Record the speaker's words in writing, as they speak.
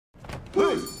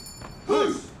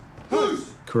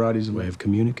Karate's a way of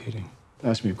communicating.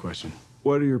 Ask me a question.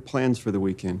 What are your plans for the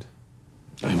weekend?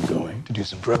 I'm going to do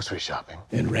some grocery shopping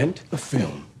and rent a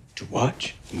film to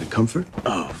watch in the comfort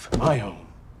of my own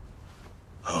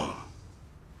home.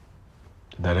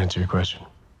 Did that answer your question?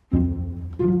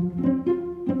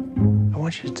 I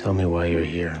want you to tell me why you're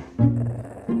here.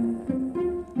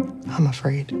 I'm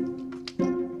afraid.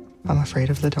 I'm afraid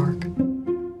of the dark.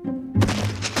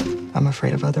 I'm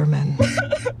afraid of other men.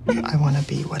 I want to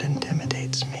be what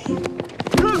intimidates me.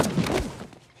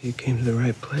 You came to the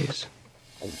right place.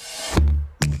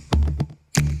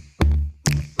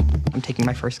 I'm taking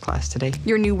my first class today.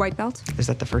 Your new white belt? Is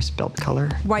that the first belt color?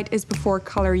 White is before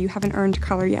color. You haven't earned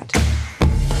color yet.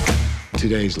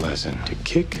 Today's lesson: to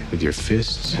kick with your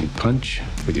fists and punch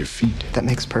with your feet. That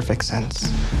makes perfect sense.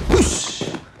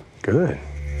 Good.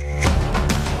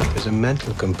 There's a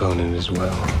mental component as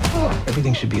well.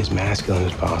 Everything should be as masculine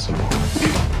as possible.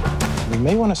 We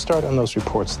may want to start on those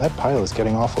reports. That pile is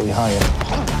getting awfully high.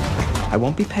 I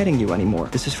won't be petting you anymore.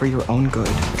 This is for your own good.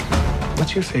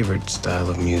 What's your favorite style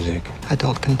of music?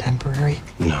 Adult contemporary.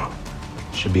 No.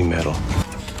 It should be metal.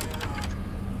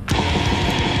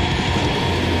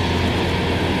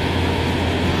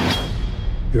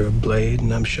 You're a blade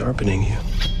and I'm sharpening you.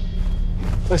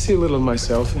 I see a little of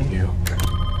myself in you.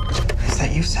 Is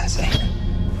that you, Sensei?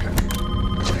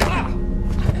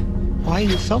 Why are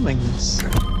you filming this?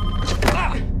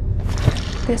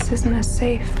 This isn't a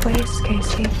safe place,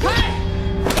 Casey.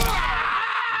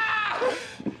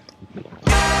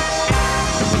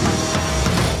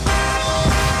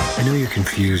 I know you're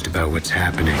confused about what's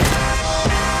happening.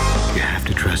 You have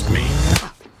to trust me.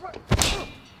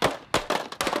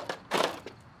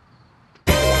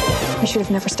 You should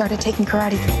have never started taking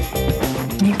karate.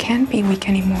 You can't be weak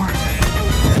anymore.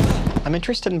 I'm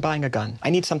interested in buying a gun. I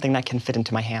need something that can fit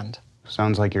into my hand.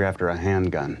 Sounds like you're after a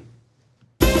handgun.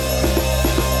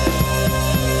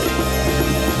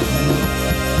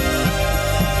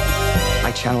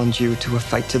 I challenge you to a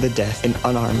fight to the death in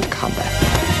unarmed combat.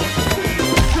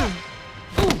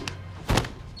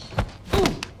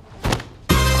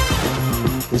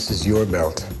 This is your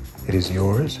belt. It is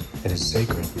yours. It is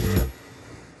sacred.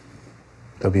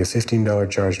 There'll be a $15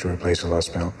 charge to replace a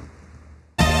lost belt.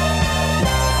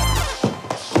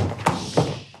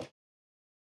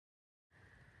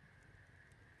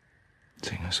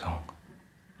 Sing a song.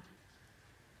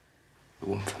 The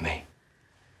one for me.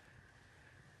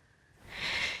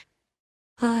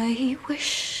 I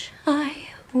wish I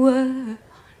were on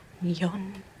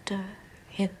yonder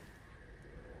hill.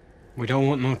 We don't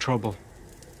want no trouble.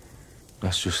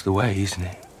 That's just the way, isn't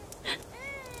it?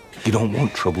 You don't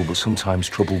want trouble, but sometimes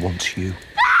trouble wants you.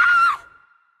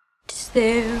 'Tis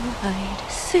there I'd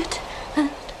sit and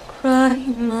cry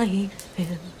my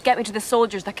fill. Get me to the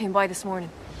soldiers that came by this morning.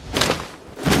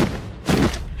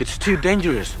 It's too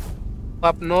dangerous.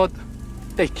 Up north,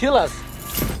 they kill us.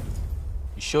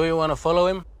 You sure you want to follow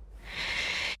him?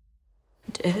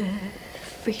 And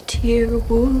every tear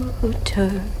would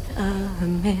turn a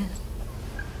mill.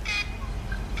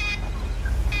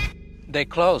 They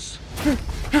close.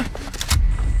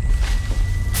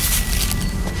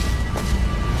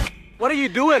 What are you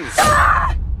doing?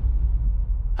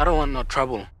 I don't want no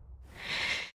trouble.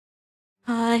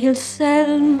 I'll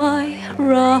sell my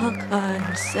rock,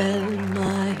 I'll sell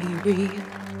my reel,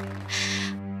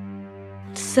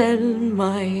 sell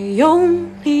my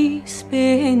only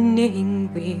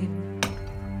spinning wheel.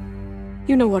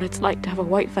 You know what it's like to have a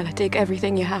white fella take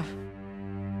everything you have,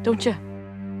 don't you?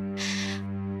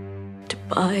 To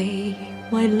buy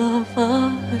my love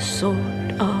a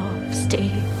sword of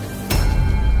steel.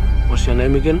 What's your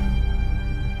name again?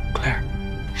 Claire.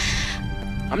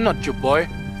 I'm not your boy.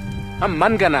 I'm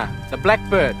Mangana, the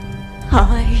blackbird.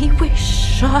 I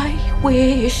wish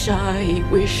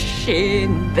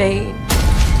in vain.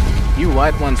 You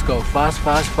white ones go fast,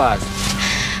 fast, fast.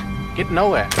 Get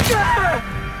nowhere.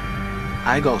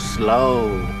 I go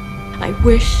slow. I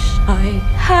wish I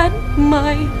had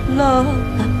my love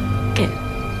again.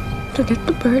 The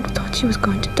little bird thought she was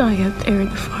going to die out there in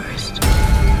the forest.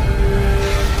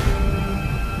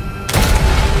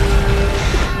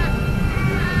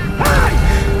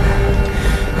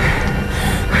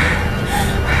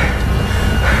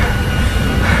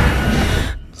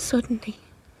 Suddenly,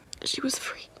 she was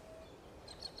free.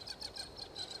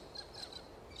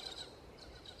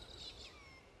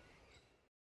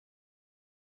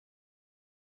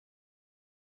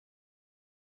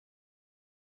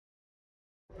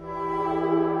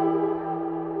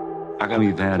 How come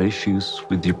you've had issues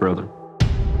with your brother?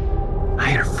 I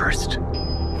had her first.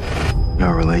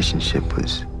 Our relationship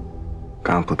was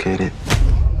complicated.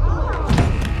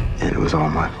 And it was was all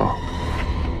my fault.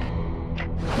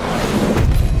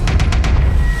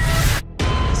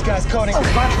 This guy's coding.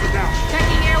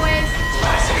 Checking airways.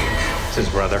 Isaac, it's his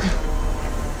brother.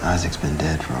 Isaac's been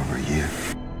dead for over a year.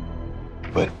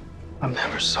 But I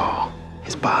never saw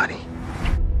his body.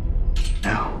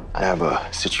 Now, I have a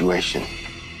situation.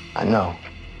 I know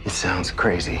it sounds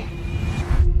crazy.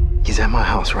 He's at my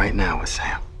house right now with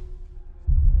Sam.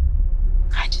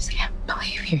 I just can't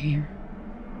believe you're here.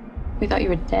 We thought you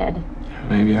were dead.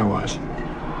 Maybe I was.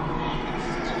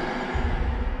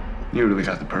 You really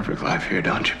got the perfect life here,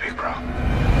 don't you, big bro?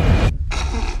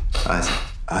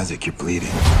 Isaac, you're bleeding.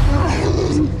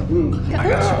 I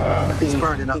got you. He's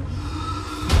burning up.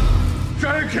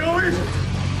 Trying to kill me?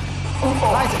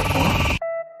 Isaac!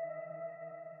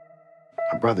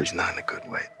 My brother's not in a good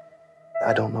way.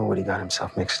 I don't know what he got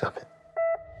himself mixed up in.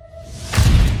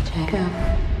 Jacob.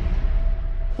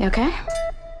 You okay?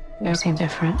 You seem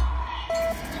different.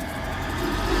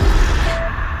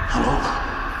 Hello?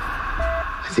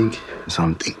 I think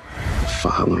something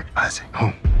followed Isaac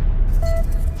home.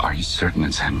 Are you certain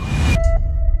it's him?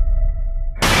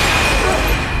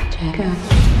 Jacob.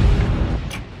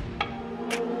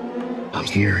 I'm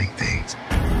hearing things.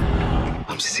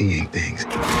 I'm seeing things.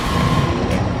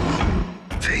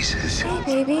 Faces.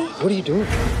 Hey, baby. What are you doing?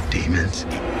 Demons.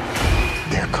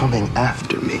 They're coming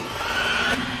after me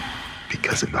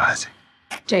because of Isaac.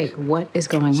 Jake, what is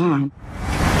going on?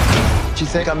 Do you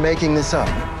think I'm making this up?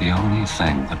 The only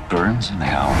thing that burns in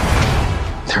hell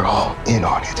They're all in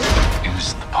on it.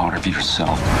 is the part of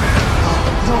yourself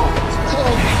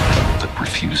that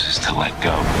refuses to let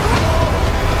go.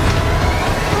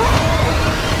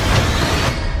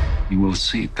 You will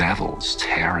see devils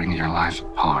tearing your life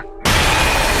apart.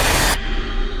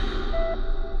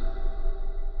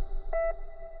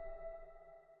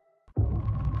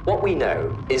 What we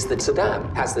know is that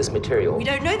Saddam has this material. We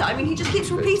don't know that. I mean, he just keeps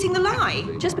repeating the lie.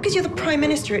 Just because you're the Prime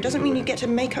Minister, it doesn't mean you get to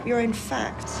make up your own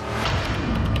facts.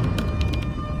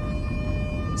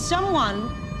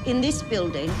 Someone in this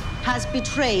building has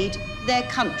betrayed their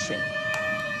country.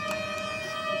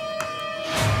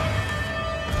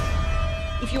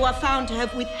 If you are found to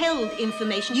have withheld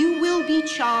information, you will be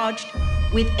charged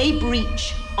with a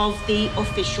breach of the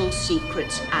Official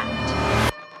Secrets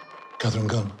Act. Catherine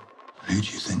Gunn, who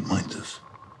do you think might have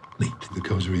leaked the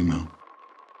Koza email?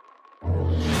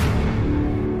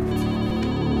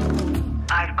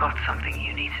 I've got something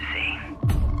you need to see.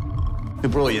 Who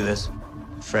brought you this?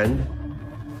 Friend?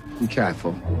 Be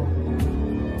careful.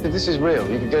 If this is real,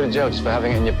 you could go to jail just for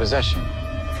having it in your possession.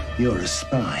 You're a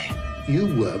spy.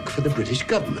 You work for the British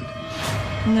government.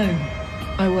 No,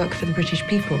 I work for the British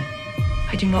people.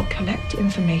 I do not collect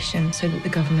information so that the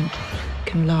government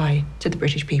can lie to the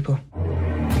British people.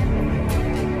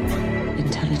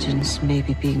 Intelligence may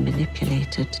be being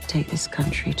manipulated to take this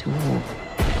country to war.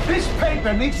 This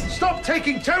paper needs to stop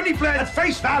taking Tony Blair at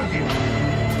face value.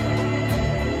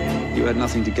 You had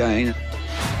nothing to gain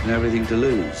and everything to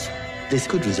lose. This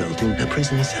could result in a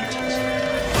prison sentence.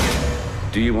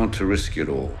 Do you want to risk it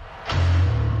all?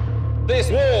 This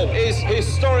war is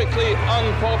historically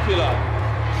unpopular.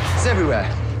 It's everywhere,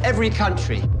 every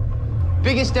country.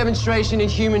 Biggest demonstration in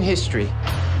human history.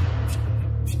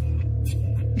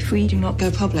 If we do not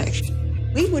go public,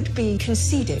 We would be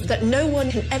conceding that no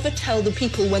one can ever tell the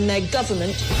people when their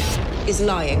government is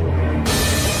lying.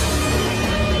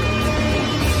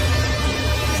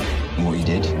 And what you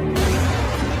did,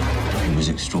 it was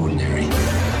extraordinary.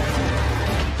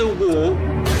 The war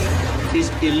is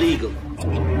illegal.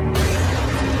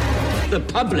 The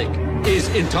public is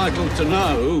entitled to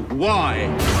know why.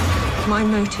 my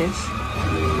motive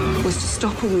was to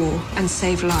stop a war and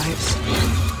save lives.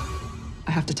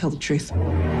 I have to tell the truth.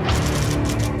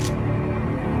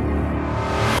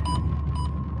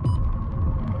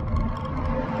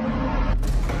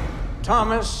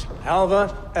 Thomas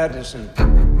Alva Edison.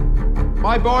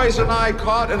 My boys and I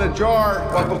caught in a jar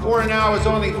what before now has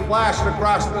only flashed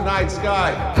across the night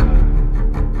sky.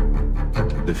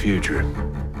 The future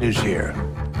is here.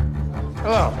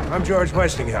 Hello, I'm George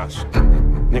Westinghouse.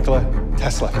 Nikola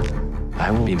Tesla. I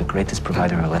will be the greatest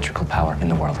provider of electrical power in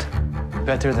the world.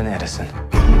 Better than Edison.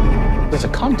 There's a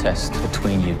contest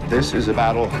between you. This is a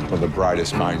battle for the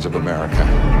brightest minds of America.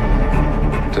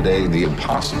 Today, the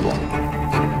impossible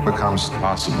becomes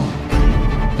possible.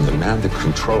 And the man that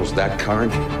controls that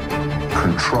current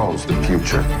controls the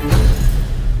future.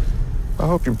 I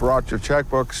hope you brought your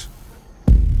checkbooks.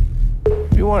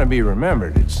 If you want to be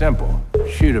remembered, it's simple.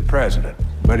 Shoot a president.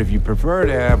 But if you prefer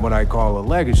to have what I call a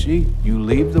legacy, you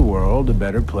leave the world a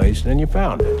better place than you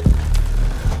found it.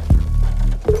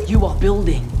 You are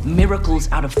building miracles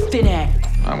out of thin air.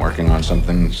 I'm working on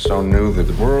something so new that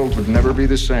the world would never be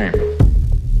the same.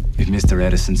 If Mr.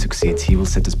 Edison succeeds, he will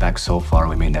set us back so far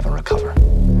we may never recover.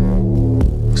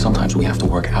 Sometimes we have to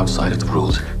work outside of the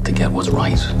rules to get what's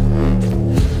right.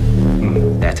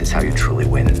 That is how you truly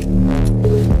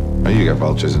win. Well, you got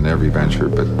vultures in every venture,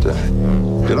 but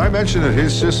did I mention that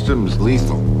his system's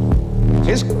lethal?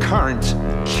 His current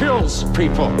kills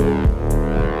people.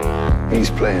 He's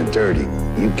playing dirty.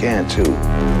 You can too.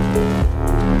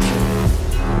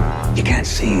 You can't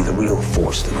see the real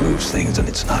force that moves things, and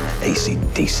it's not AC,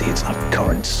 DC, it's not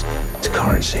currents, it's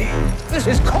currency. This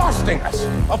is costing us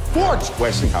a fortune.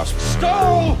 Westinghouse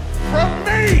stole from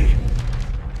me!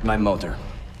 My motor.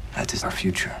 That is our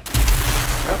future.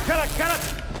 Get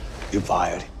it! You're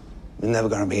fired. There's never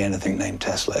going to be anything named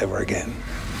Tesla ever again.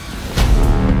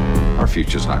 Our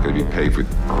future's not going to be paved with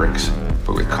bricks,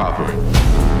 but with copper.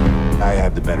 I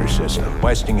have the better system.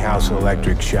 Westinghouse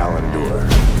Electric shall endure.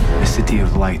 The city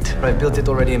of light. I built it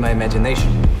already in my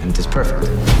imagination, and it is perfect.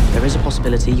 There is a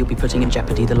possibility you'll be putting in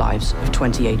jeopardy the lives of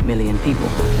 28 million people.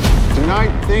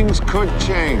 Tonight, things could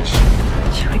change.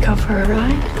 Should we go for a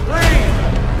ride? 3,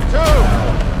 2,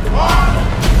 1!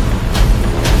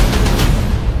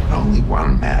 Only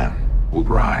one man would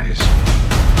rise.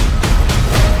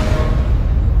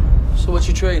 So what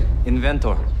you trade?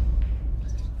 Inventor.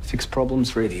 Fix problems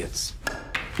for idiots.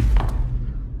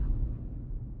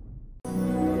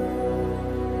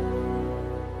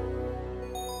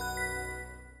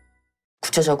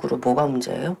 구체적으로 뭐가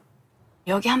문제예요?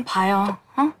 여기 한 봐요,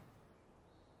 어?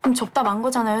 그럼 접다 만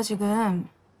거잖아요, 지금.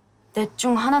 넷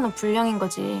중 하나는 불량인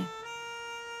거지.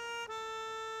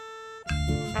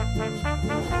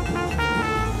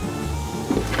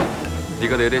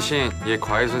 네가 내 대신 얘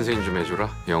과외 선생님 좀 해줘라,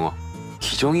 영어.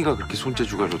 기정이가 그렇게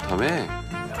손재주가 좋다며?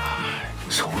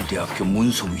 서울대학교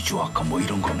문서위조학과 뭐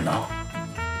이런 거 없나?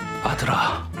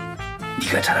 아들아,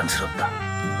 네가 자랑스럽다.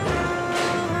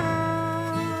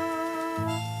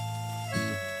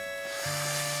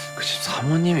 그 집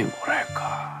사모님이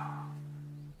뭐랄까.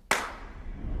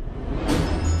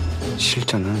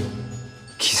 실전은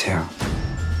기세야.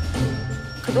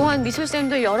 그동안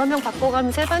미술쌤도 여러 명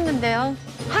바꿔가면서 해봤는데요.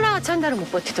 하나같이 한 달은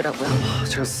못 버티더라고요.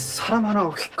 제가 사람 하나가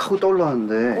휙 하고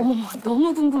떠올랐는데. 어머,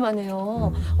 너무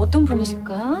궁금하네요. 어떤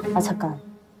분이실까? 아, 잠깐.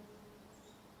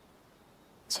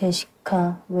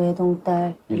 제시카,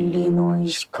 외동딸, 일리노이,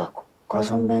 시카고.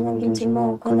 과선배는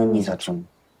김치모, 그는 이사촌.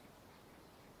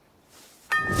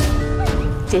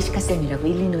 제시카 쌤이라고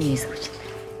일리노이에서 오신대.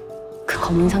 그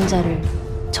검은 상자를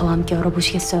저와 함께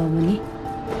열어보시겠어요, 어머니?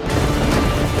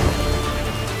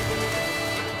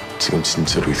 지금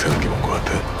진짜로 이상한 게 온 것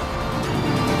같아.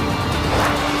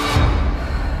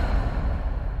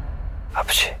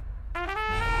 아버지,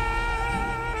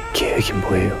 계획이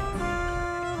뭐예요?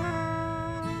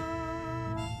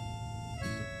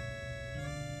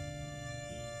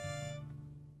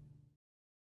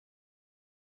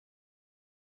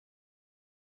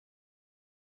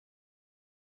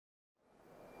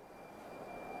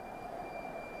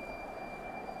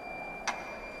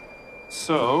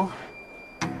 So,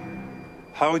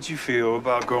 how would you feel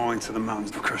about going to the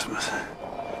mountains for Christmas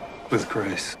with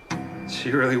Grace?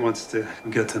 She really wants to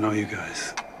get to know you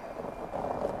guys.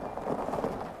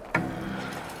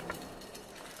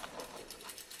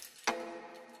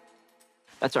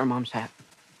 That's our mom's hat.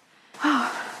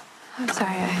 Oh, I'm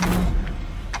sorry.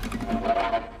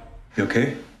 You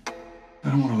okay? I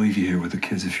don't want to leave you here with the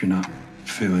kids if you're not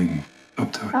feeling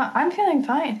up to it. I'm feeling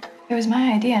fine. It was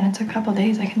my idea, and it took a couple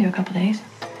days. I can do a couple days.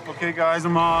 Okay, guys,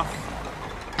 I'm off.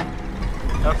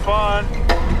 Have fun.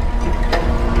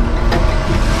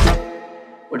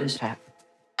 What is that?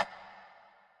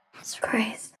 It's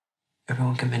Grace.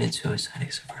 Everyone committed suicide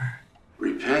except for her.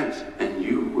 Repent, and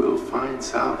you will find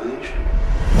salvation.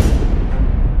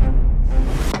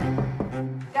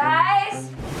 Guys!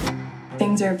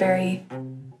 Things are very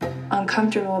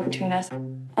uncomfortable between us,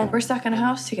 and we're stuck in a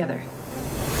house together.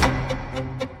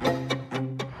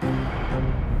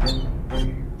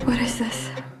 What is this?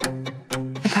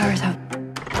 The power's out.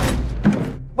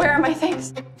 Where are my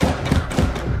things?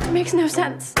 It makes no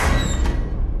sense.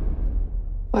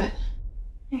 What?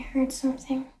 I heard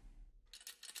something.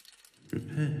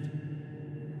 Repent.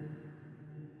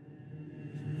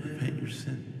 Repent your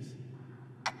sins.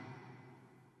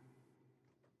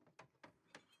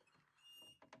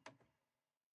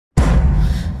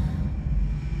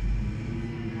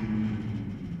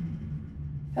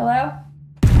 Hello?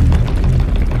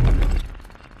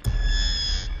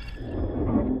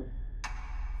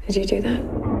 Did you do that?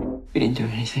 We didn't do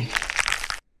anything.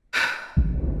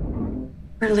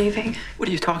 We're leaving. What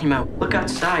are you talking about? Look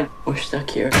outside. We're stuck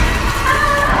here.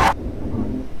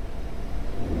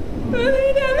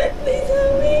 Really, damn it, please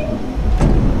help me.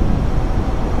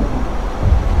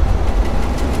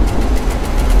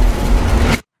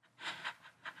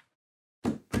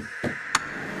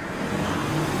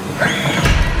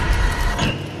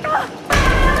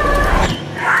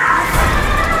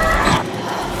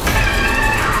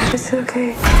 It's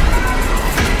okay.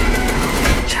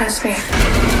 Trust me.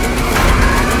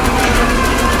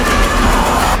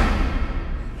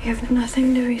 You have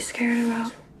nothing to be scared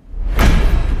about.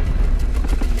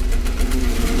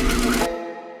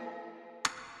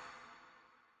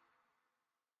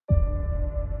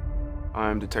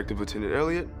 I'm Detective Lieutenant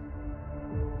Elliot,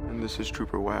 and this is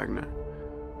Trooper Wagner.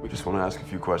 We just want to ask a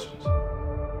few questions.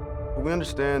 We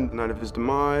understand the night of his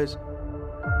demise,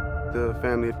 the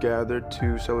family have gathered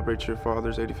to celebrate your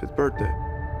father's 85th birthday.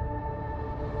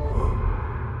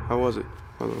 How was it,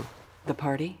 by the way? The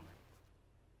party?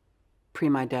 Pre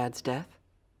my dad's death?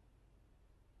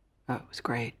 Oh, it was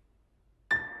great.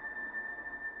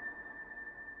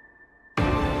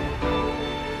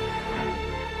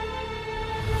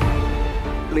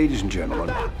 Ladies and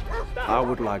gentlemen, I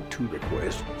would like to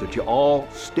request that you all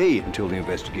stay until the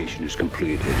investigation is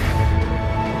completed.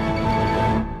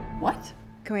 What?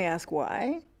 Can we ask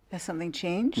why? Has something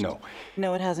changed? No.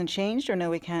 No, it hasn't changed, or no,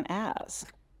 we can't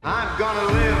ask. I'm gonna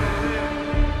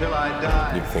live till I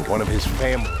die. You think one of his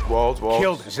family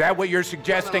killed? Is that what you're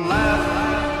suggesting? Then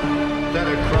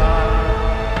I cry.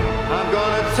 I'm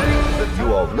gonna take the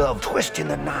You all love twisting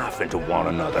the knife into one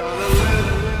another.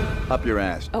 Up your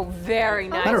ass. Oh, very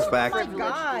nice. Matter of fact, Oh my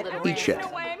God. eat shit.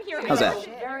 How's that?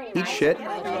 Eat shit,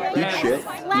 eat shit,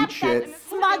 eat shit.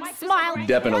 Smug smile.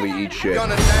 Definitely eat shit.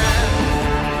 Gonna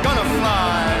dance, gonna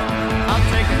fly. I'll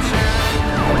take a chance.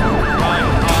 Right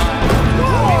high.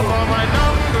 Before my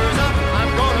numbers up,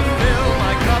 I'm gonna fill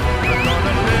my cup. I'm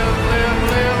gonna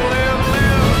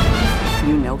live.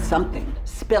 You know something.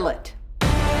 Spill it.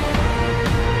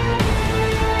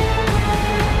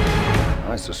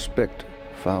 I suspect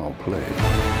foul play.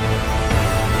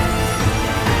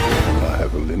 I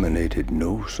have eliminated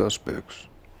no suspects.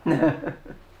 I'm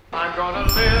gonna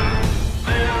live.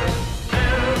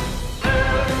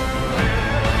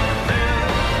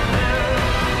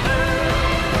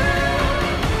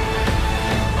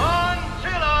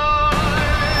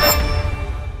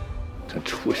 It's a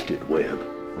twisted web.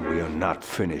 We are not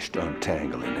finished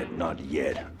untangling it, not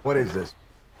yet. What is this?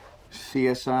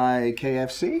 CSI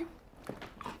KFC?